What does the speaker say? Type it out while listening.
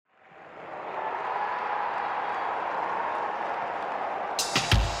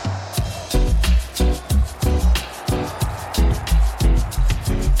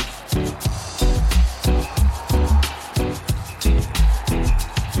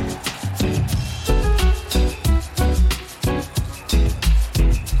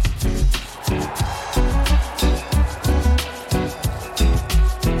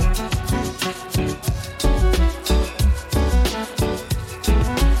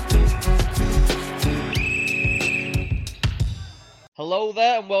Hello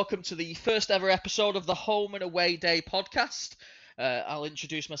there, and welcome to the first ever episode of the Home and Away Day podcast. I'll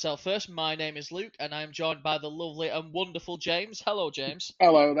introduce myself first. My name is Luke, and I'm joined by the lovely and wonderful James. Hello, James.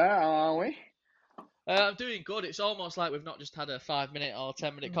 Hello there, how are we? I'm doing good. It's almost like we've not just had a 5-minute or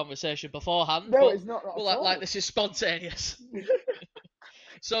 10-minute conversation beforehand, No, but it's not at well, all. like this is spontaneous.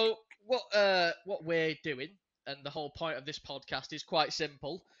 So, what we're doing, and the whole point of this podcast is quite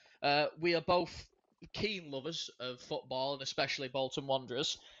simple. We are both keen lovers of football, and especially Bolton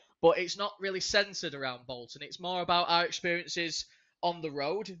Wanderers, but it's not really centred around Bolton. It's more about our experiences on the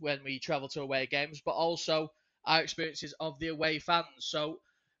road when we travel to away games, but also our experiences of the away fans. So,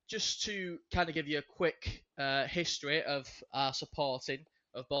 just to kind of give you a quick history of our supporting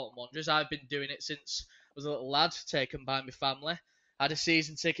of Bolton Wanderers, I've been doing it since I was a little lad, taken by my family. Had a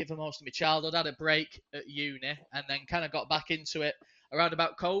season ticket for most of my childhood, had a break at uni, and then kind of got back into it around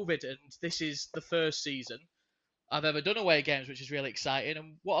about COVID. And this is the first season I've ever done away games, which is really exciting.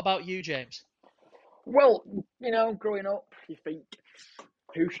 And what about you, James? Well, growing up, you think,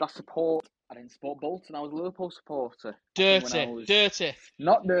 who should I support? I didn't support Bolton, I was a Liverpool supporter. Dirty.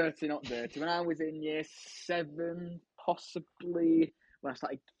 Not dirty. When I was in year 7, possibly, when I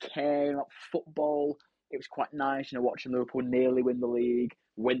started caring about football, it was quite nice, watching Liverpool nearly win the league,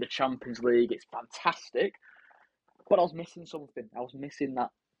 win the Champions League. It's fantastic. But I was missing something. I was missing that.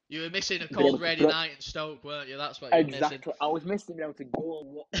 You were missing a cold, rainy night in Stoke, weren't you? That's what you were missing. Exactly. I was missing being able to go and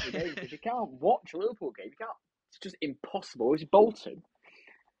watch the game. Because you can't watch a Liverpool game. You can't. It's just impossible. It's Bolton.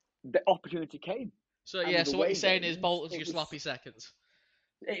 The opportunity came. So what you're saying is Bolton's your sloppy seconds.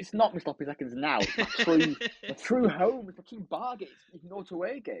 It's not my sloppy seconds now. It's my true home. It's my true bargain. You can go to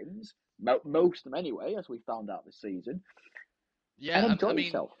away games, most of them anyway, as we found out this season. Yeah, and enjoy I mean,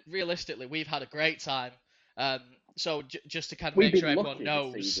 yourself. Realistically, we've had a great time. So just to kind of make sure everyone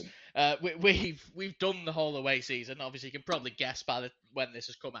knows, we've done the whole away season. Obviously, you can probably guess by when this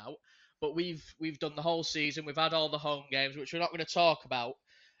has come out, but we've done the whole season. We've had all the home games, which we're not going to talk about.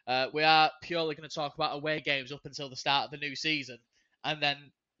 We are purely going to talk about away games up until the start of the new season, and then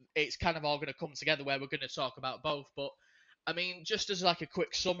it's kind of all going to come together where we're going to talk about both. But I mean, just as like a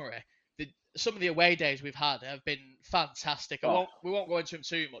quick summary, some of the away days we've had have been fantastic. We won't go into them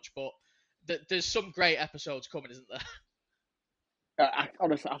too much, but there's some great episodes coming, isn't there?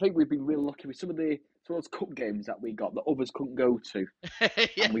 Honestly, I think we've been really lucky with some of those cup games that we got that others couldn't go to,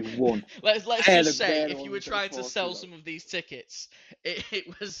 yeah. and we won. Let's just say, if you were trying to sell some of these tickets, it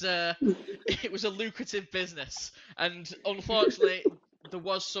was a lucrative business, and unfortunately, there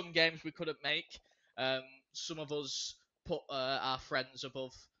was some games we couldn't make. Some of us put our friends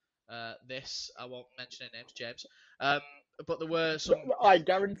above this. I won't mention any names, James. But there were some. I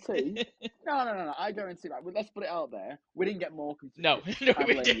guarantee. No. I guarantee that. Let's put it out there. We didn't get Morecambe. No, we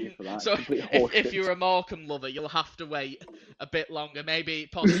didn't. So if you're a Morecambe lover, you'll have to wait a bit longer. Maybe,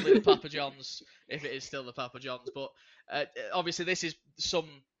 possibly the Papa John's, if it is still the Papa John's. But obviously, this is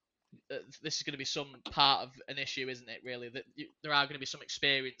going to be some part of an issue, isn't it? Really, that there are going to be some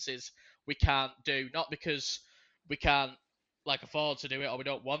experiences we can't do, not because we can't afford to do it or we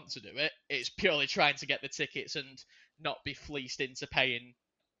don't want to do it. It's purely trying to get the tickets and not be fleeced into paying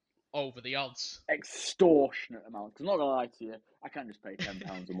over the odds. Extortionate amount. I'm not gonna lie to you, I can't just pay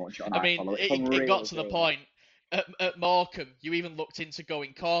 £10 and watch it on iFollow. It got to the point at Morecambe, you even looked into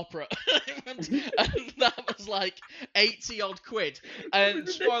going corporate, and that was like 80 odd quid. And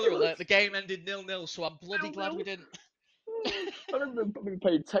spoiler alert, the game ended 0-0, so I'm bloody glad we didn't. I remember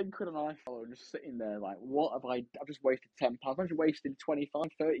paying 10 quid on iFollow and just sitting there like, what have I've just wasted £10. I'm just wasting 25,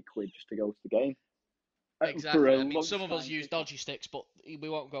 30 quid just to go to the game. Exactly. I mean, some of us use dodgy sticks, but we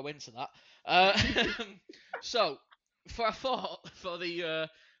won't go into that. So, I thought for the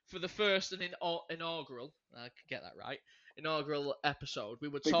first and inaugural, I could get that right, inaugural episode, we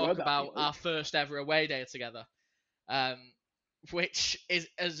would talk about our first ever away day together. Which is,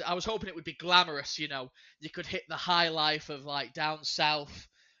 as I was hoping it would be glamorous, you could hit the high life of down south,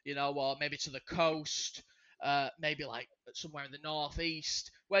 or maybe to the coast, maybe somewhere in the northeast.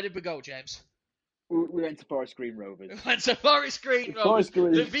 Where did we go, James? We went to Forest Green Rovers.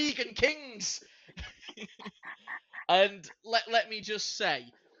 The Vegan Kings. And let me just say,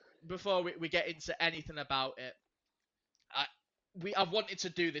 before we get into anything about it, I've wanted to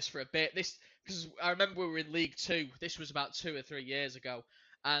do this for a bit. Because I remember we were in League 2. This was about 2 or 3 years ago,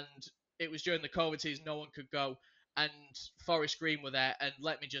 and it was during the COVID season. No one could go, and Forest Green were there. And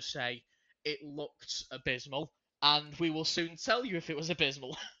let me just say, it looked abysmal, and we will soon tell you if it was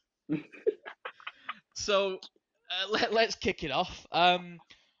abysmal. So let's kick it off.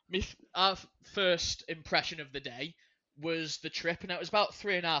 Our first impression of the day was the trip, and it was about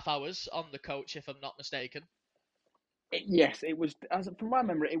 3.5 hours on the coach, if I'm not mistaken. Yes, it was. As from my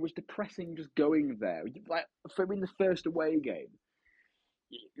memory, it was depressing just going there. Like for in the first away game,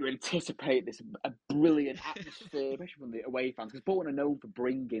 you anticipate this a brilliant atmosphere, especially from the away fans, because Bolton are known for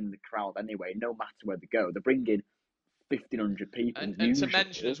bringing the crowd anyway. No matter where they go, they bring in 1,500 people And to mention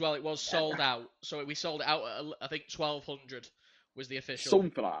usually. as well, it was sold out. So we sold it out at, I think, 1,200 was the official.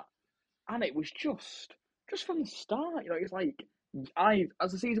 Something like that. And it was just from the start. It's like I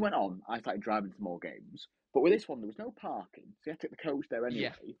as the season went on, I started driving to more games. But with this one, there was no parking, so you had to take the coach there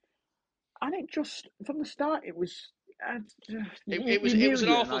Yeah. anyway. And it just from the start, it was. It You was knew an you had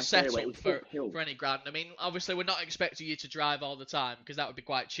a awful nice day away. It setup was uphill. for any ground. I mean, obviously we're not expecting you to drive all the time because that would be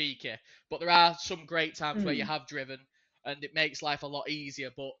quite cheeky. But there are some great times where you have driven, and it makes life a lot easier.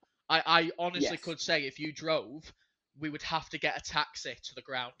 But I honestly Yes. could say if you drove, we would have to get a taxi to the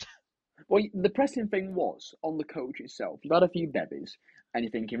ground. Well, the pressing thing was on the coach itself. You've had a few bevies, and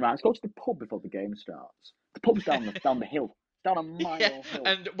you're thinking, right, let's go to the pub before the game starts. The pub's down the hill, down a Yeah, mile hill.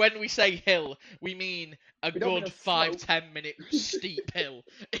 and when we say hill, we mean a We don't mean good a 5, slope. 10 minute steep hill.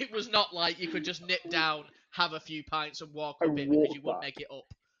 It was not like you could just nip down, have a few pints, and walk up And it because you walk wouldn't back. make it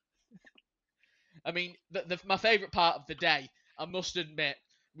up. I mean, my favourite part of the day, I must admit,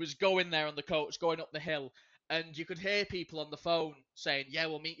 was going there on the coach, going up the hill, and you could hear people on the phone saying, "Yeah,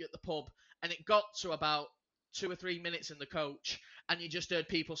 we'll meet you at the pub." And it got to about 2 or 3 minutes in the coach, and you just heard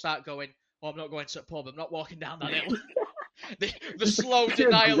people start going, "Oh, I'm not going to the pub. I'm not walking down that hill." the slow Pure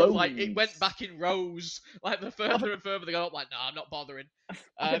denial of like it groans. went back in rows. Like the further and further they got up, like, "No, I'm not bothering."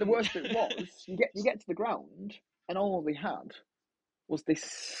 I think the worst bit was you get to the ground, and all they had was this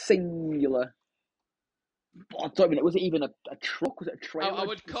singular. I don't even. Was it even a truck? Was it a I trailer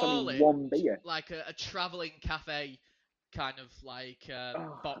would call selling it one beer? like a travelling cafe kind of like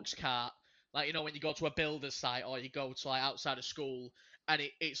Oh, box cart. Like, you know, when you go to a builder's site or you go to like outside of school and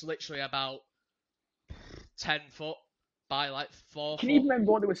it's literally about 10 foot by like 4 can you foot. even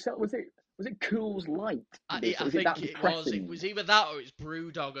remember what they were selling? Was it Cool's Light? I Was it that think it was. It depressing? was either that or it's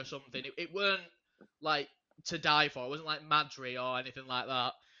Brewdog or something. It weren't like to die for. It wasn't like Madry or anything like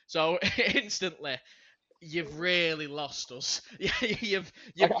that. So instantly, you've really lost us. You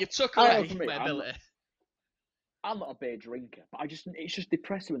took I know away for me, my ability. I'm not a beer drinker, but it's just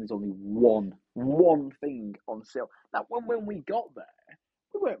depressing when there's only one thing on sale. Now, when we got there,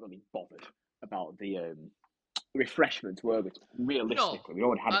 we weren't really bothered about the refreshments, were we? No, Realistically, we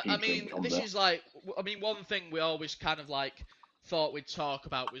already had a I few mean, drinks on this there. is like, I mean, one thing we always kind of like thought we'd talk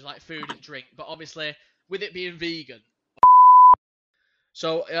about was like food and drink, but obviously with it being vegan.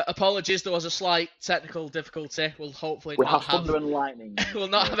 So apologies, there was a slight technical difficulty. We'll hopefully We not have have, thunder and lightning we'll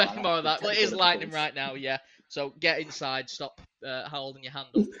not have nearby. any more That's of the that. Well, it technical is lightning difficulties. right now, yeah. So get inside, stop holding your hand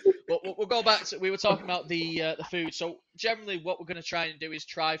up. But we'll go back to, we were talking about the food. So generally, what we're going to try and do is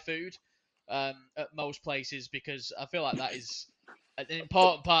try food at most places because I feel like that is an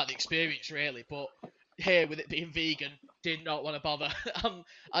important part of the experience, really. But here, with it being vegan, did not want to bother.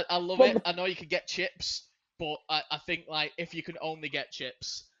 I love it. Well, I know you can get chips, but I think like if you can only get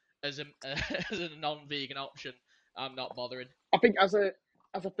chips as a as a non-vegan option, I'm not bothering. I think as a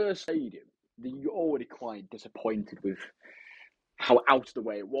first stadium, you're already quite disappointed with how out of the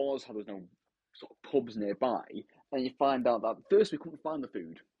way it was, how there's no sort of pubs nearby, and you find out that first we couldn't find the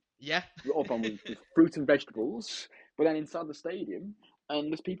food. Yeah. We all gone with fruit and vegetables, but then inside the stadium,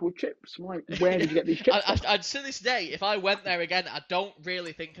 and there's people with chips. I'm like, where did you get these chips from? I'd to this day, if I went there again, I don't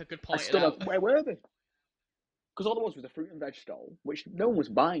really think I could I point it still don't. out. Where were they? Because all there was a fruit and veg stall, which no one was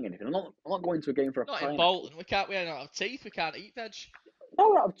buying anything. I'm not going to a game for a Not in pineapple. Bolton. We don't have teeth. We can't eat veg.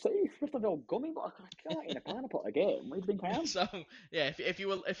 No, I'd say if you have to go gummy, but I can't eat a pineapple at a game. What do you think I am? So yeah, if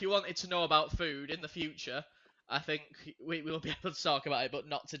you wanted to know about food in the future, I think we will be able to talk about it, but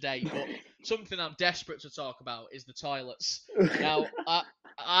not today. But something I'm desperate to talk about is the toilets. Now,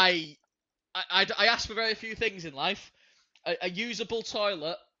 I ask for very few things in life. A usable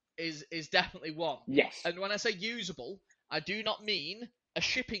toilet is definitely one. Yes. And when I say usable, I do not mean a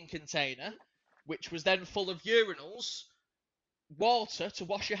shipping container, which was then full of urinals, water to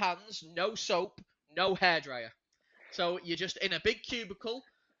wash your hands, no soap, no hairdryer. So you're just in a big cubicle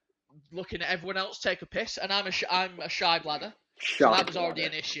looking at everyone else take a piss, and I'm a shy bladder, so that was already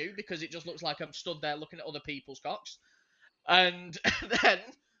an issue because it just looks like I'm stood there looking at other people's cocks. And then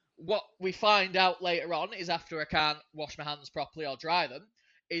what we find out later on is after I can't wash my hands properly or dry them,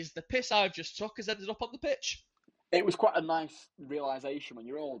 is the piss I've just took has ended up on the pitch. It was quite a nice realization when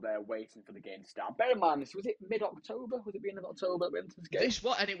you're all there waiting for the game to start. Bear in mind, was it mid-October? Was it the end of October that we went to this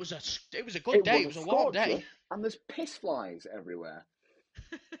game? And it was a good day. It was a warm scorcher, day, and there's piss flies everywhere.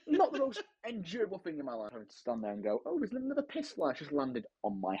 Not the most endurable thing in my life, having to stand there and go, "Oh, there's another piss flash just landed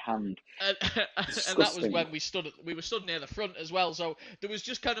on my hand." and, and that was Disgusting. when we were stood near the front as well. So there was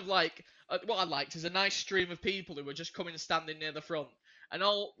just kind of like what I liked is a nice stream of people who were just coming and standing near the front, and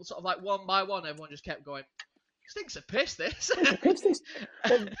all sort of like one by one, everyone just kept going, "Stinks of piss, this." It's a piss. This.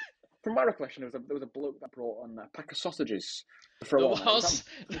 Well, from my recollection, there was a bloke that brought on a pack of sausages to There throw on. was,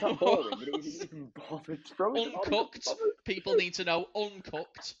 Was that boring? He didn't even bother throwing them on. uncooked. People need to know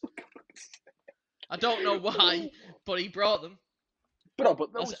uncooked. I don't know why, but he brought them. But no,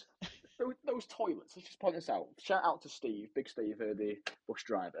 but those toilets. Let's just point this out. Shout out to Steve, Big Steve, the bus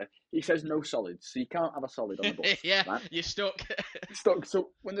driver. He says no solids, so you can't have a solid on the bus. Yeah, right? you're stuck. So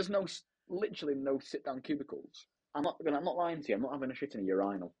when there's literally no sit down cubicles, I'm not lying to you. I'm not having a shit in a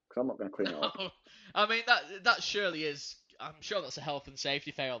urinal because I'm not going to clean it up. I mean that surely is. I'm sure that's a health and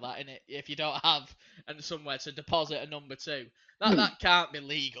safety fail, that, innit? If you don't have somewhere to deposit a number two, that can't be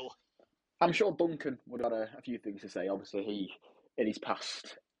legal. I'm sure Duncan would have had a few things to say. Obviously, he, in his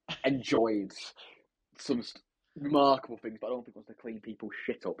past, enjoyed some remarkable things, but I don't think he wants to clean people's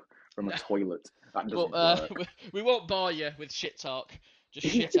shit up from a toilet. That doesn't work. We won't bore you with shit talk, just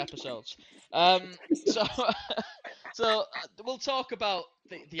shit episodes. So we'll talk about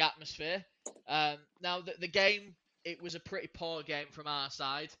the atmosphere. Now, the game, it was a pretty poor game from our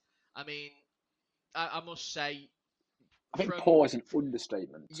side. I mean, I must say, I think poor is an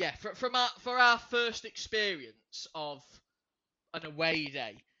understatement. Yeah, for our first experience of an away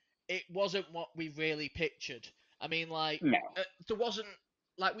day, it wasn't what we really pictured. I mean, like, No. there wasn't,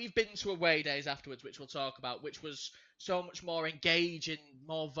 like, we've been to away days afterwards, which we'll talk about, which was so much more engaging,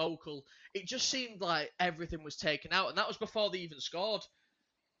 more vocal. It just seemed like everything was taken out, and that was before they even scored.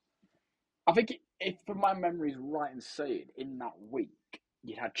 I think, if my memory is right in saying, in that week,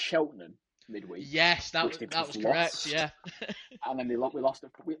 you had Cheltenham midweek. Yes, that was correct, yeah. And then we lost.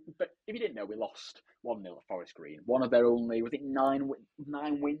 But if you didn't know, we lost 1-0 at Forest Green. One of their only, was it 9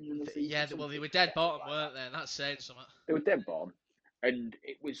 wins in the season? Yeah, well, they were dead bottom, weren't they? And that's saying something. They were dead bottom. And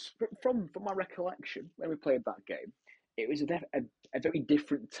it was, from my recollection, when we played that game, it was a very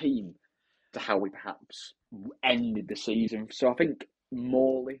different team to how we perhaps ended the season. So I think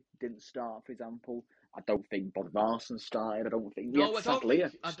Morley didn't start, for example. I don't think Bodvarsson started. I don't think. No, I don't think.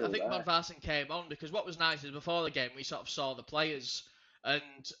 I think Bodvarsson came on because what was nice is before the game we sort of saw the players, and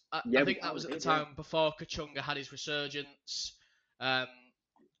I think that was at the time before Kachunga had his resurgence.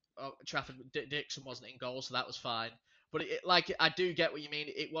 Trafford Dixon wasn't in goal, so that was fine. But I do get what you mean.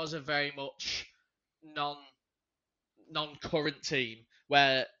 It was a very much non-current team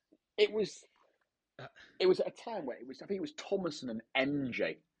where it was. It was at a time where I think it was Thomason and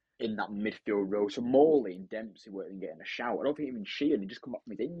MJ in that midfield row. So Morley and Dempsey weren't getting a shout. I don't think even Sheehan had just come back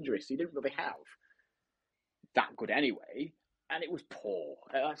from his injury, so he didn't really have that good anyway. And it was poor.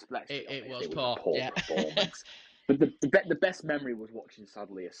 It was poor. Yeah. Performance. But the best memory was watching,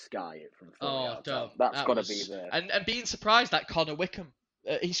 sadly, a Sky from 30 yards out. That's got to be there. And being surprised that Connor Wickham,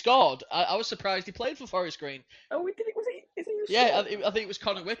 he scored. I was surprised he played for Forest Green. Oh, did it? Was it? Yeah, I think it was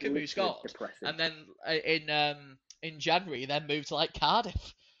Connor Wickham who scored. Depressing. And then in January, he then moved to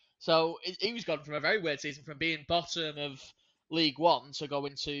Cardiff. So he was gone from a very weird season, from being bottom of League One to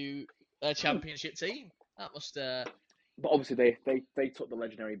going to a Championship team. That must. But obviously they took the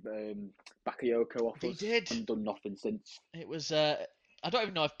legendary Bakayoko off us. They did. And done nothing since. It was. I don't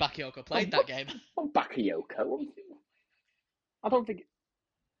even know if Bakayoko played that game. Not Bakayoko. I don't think.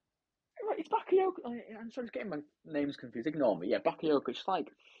 It's Bakayoko. I'm sorry, just getting my names confused. Ignore me. Yeah, Bakayoko. It's I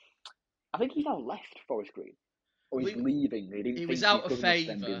think he's now left Forest Green. Or he's leaving. He was out of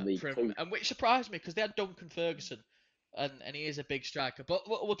favour, and which surprised me because they had Duncan Ferguson, and he is a big striker. But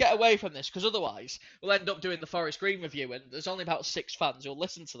we'll get away from this because otherwise we'll end up doing the Forest Green review, and there's only about 6 fans who'll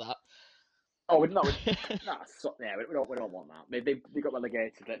listen to that. Oh no! Yeah, we don't want that. They got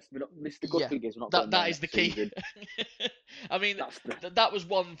relegated. The good thing is we're not. That is the key. I mean, that was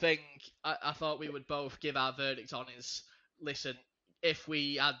one thing I thought we would both give our verdict on. Is listen, if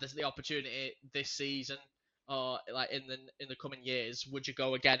we had the opportunity this season, or in the coming years, would you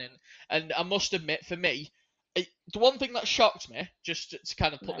go again? And I must admit, for me, the one thing that shocked me, just to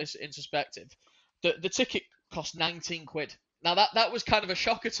kind of put this into perspective, the ticket cost 19 quid. Now that was kind of a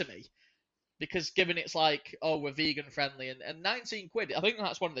shocker to me, because given it's we're vegan friendly, and 19 quid, I think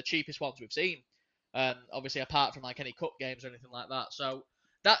that's one of the cheapest ones we've seen. Obviously apart from any cup games or anything like that. So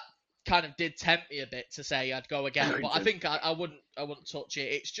that kind of did tempt me a bit to say I'd go again, but I think I wouldn't touch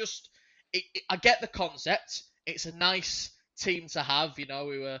it. It's just. I get the concept. It's a nice team to have, we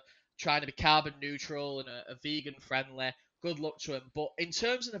were trying to be carbon neutral and a vegan friendly. Good luck to them. But in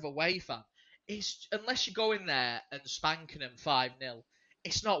terms of a away fan, unless you go in there and spanking them 5-0,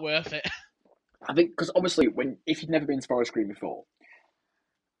 it's not worth it. I think because obviously, if you've never been to Forest Green before,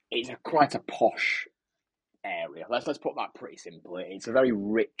 it's quite a posh area. Let's put that pretty simply. It's a very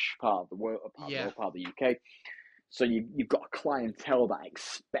rich part of the world, Yeah. part of the UK. So you've got a clientele that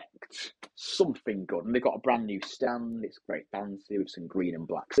expect something good, and they've got a brand new stand. It's very fancy with some green and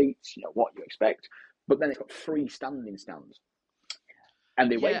black seats. You know what you expect, but then it's got free standing stands,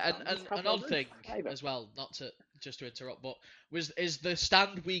 and the away Yeah, fans have an no odd roof thing either. as well, not to just to interrupt, but is the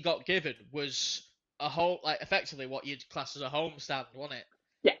stand we got given was a whole like effectively what you'd class as a home stand, wasn't it?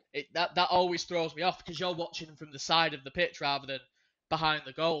 Yeah. That always throws me off because you're watching from the side of the pitch rather than behind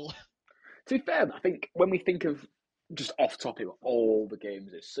the goal. To be fair, I think when we think of just off topic of all the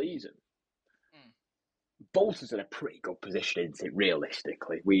games this season, Mm. Bolton's in a pretty good position, isn't it?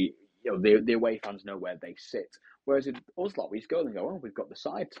 Realistically, the away fans know where they sit. Whereas in us lot, we just go and go, oh, we've got the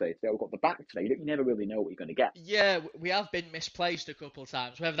side today, we've got the back today. You never really know what you're going to get. Yeah, we have been misplaced a couple of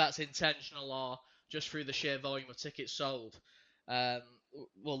times, whether that's intentional or just through the sheer volume of tickets sold. Um,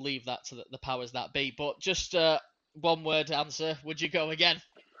 we'll leave that to the powers that be. But just one word answer: would you go again?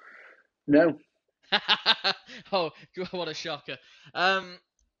 No, Oh, what a shocker! Um,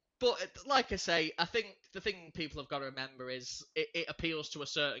 but like I say, I think the thing people have got to remember is it appeals to a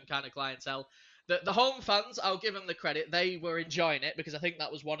certain kind of clientele. The home fans, I'll give them the credit; they were enjoying it because I think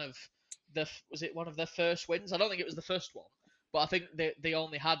that was one of was it one of their first wins? I don't think it was the first one, but I think they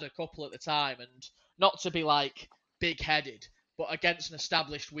only had a couple at the time, and not to be like big headed, but against an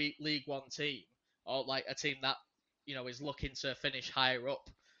established League One team or like a team that is looking to finish higher up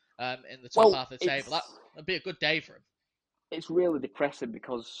in the top well, half of the table, that'd be a good day for them. it's really depressing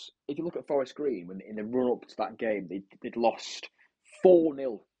because if you look at Forest Green, when in the run up to that game, they'd lost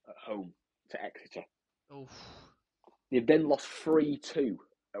 4-0 at home to Exeter. Oof. They then lost 3-2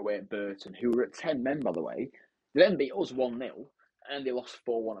 away at Burton, who were at 10 men, by the way. They then beat us 1-0, and they lost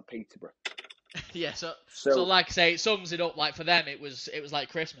 4-1 at Peterborough. Yeah, so So, like I say, it sums it up. Like for them, it was like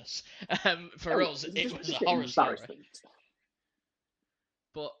Christmas. For us, it was a just an horror story. embarrassment.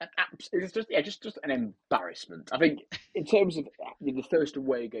 But It's just an embarrassment. I think in terms of the first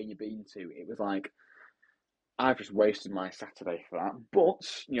away game you've been to, it was like I've just wasted my Saturday for that. But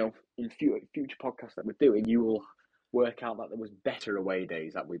in future podcasts that we're doing, you will work out that there was better away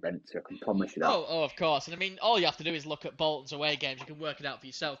days that we went to. I can promise you that. oh, of course. And I mean, all you have to do is look at Bolton's away games. You can work it out for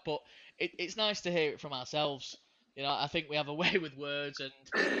yourself. But it's nice to hear it from ourselves. I think we have a way with words,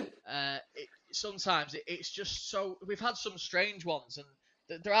 and sometimes it's just so. We've had some strange ones,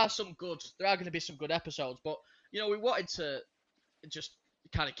 and there are some good. There are going to be some good episodes. But we wanted to just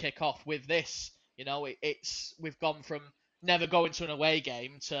kind of kick off with this. We've gone from never going to an away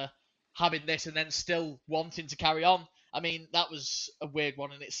game to having this and then still wanting to carry on. I mean, that was a weird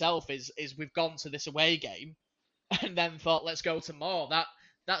one in itself. Is we've gone to this away game and then thought let's go to more.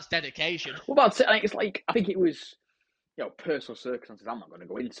 That's dedication. Well, that's it. It's like I think it was personal circumstances I'm not going to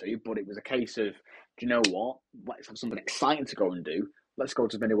go into, but it was a case of, do you know what? Let's have something exciting to go and do. Let's go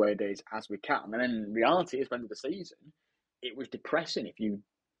to as many away days as we can. And then reality is, when of the season, it was depressing if you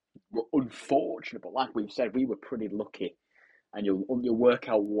were unfortunate. But like we've said, we were pretty lucky, and you'll work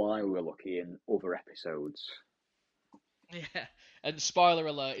out why we were lucky in other episodes. Yeah, and spoiler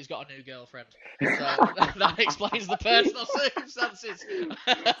alert, he's got a new girlfriend. So that explains the personal circumstances.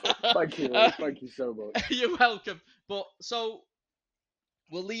 Thank you so much. You're welcome. But so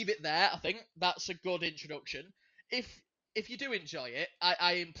we'll leave it there. I think that's a good introduction. If you do enjoy it,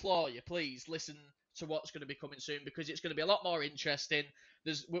 I implore you, please listen to what's going to be coming soon because it's going to be a lot more interesting.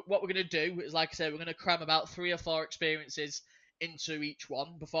 What we're going to do is, like I said, we're going to cram about 3 or 4 experiences into each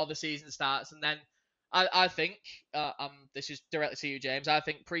one before the season starts, and then I think this is directly to you, James. I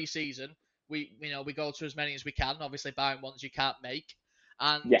think pre-season we go to as many as we can, obviously buying ones you can't make,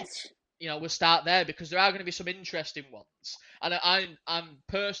 and Yes. we'll start there because there are going to be some interesting ones, and I'm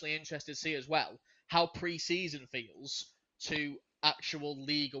personally interested to see as well how pre-season feels to actual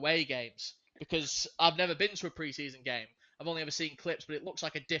league away games because I've never been to a pre-season game. I've only ever seen clips, but it looks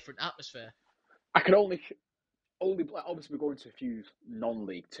like a different atmosphere. I can only obviously we're going to a few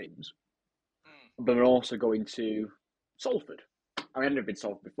non-league teams, but we're also going to Salford. I mean, I've never been to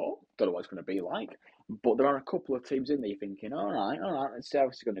Salford before. Don't know what it's going to be like. But there are a couple of teams in there you're thinking, all right, let's see how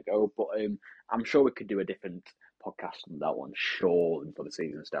it's going to go. But I'm sure we could do a different podcast on that one, sure, before the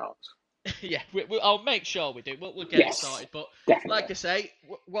season starts. Yeah, I'll make sure we do. We'll get it sorted. But definitely. like I say,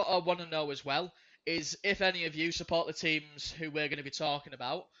 what I want to know as well is if any of you support the teams who we're going to be talking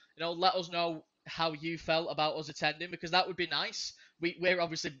about. Let us know how you felt about us attending because that would be nice. We're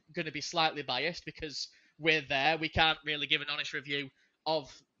obviously going to be slightly biased because we're there. We can't really give an honest review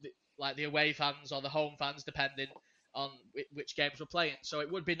of the away fans or the home fans, depending. on which games we're playing. So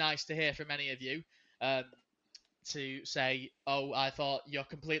it would be nice to hear from any of you to say, oh, I thought you're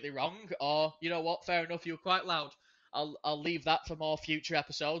completely wrong, or you know what, fair enough, you were quite loud. I'll leave that for more future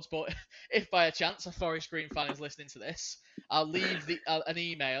episodes. But if by a chance a Forest Green fan is listening to this, I'll leave an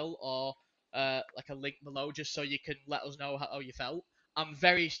email or like a link below just so you can let us know how you felt. I'm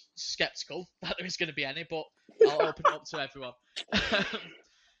very skeptical that there is going to be any, but I'll open it up to everyone.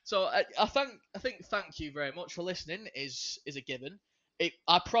 So I think thank you very much for listening is a given.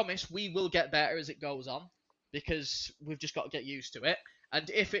 I promise we will get better as it goes on, because we've just got to get used to it. And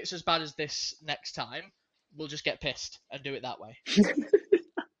if it's as bad as this next time, we'll just get pissed and do it that way.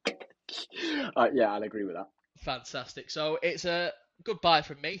 Yeah, I'd agree with that. Fantastic. So it's a goodbye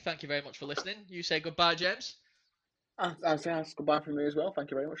from me. Thank you very much for listening. You say goodbye, James. I'll say that's goodbye from me as well. Thank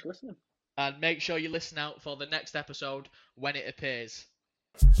you very much for listening. And make sure you listen out for the next episode when it appears.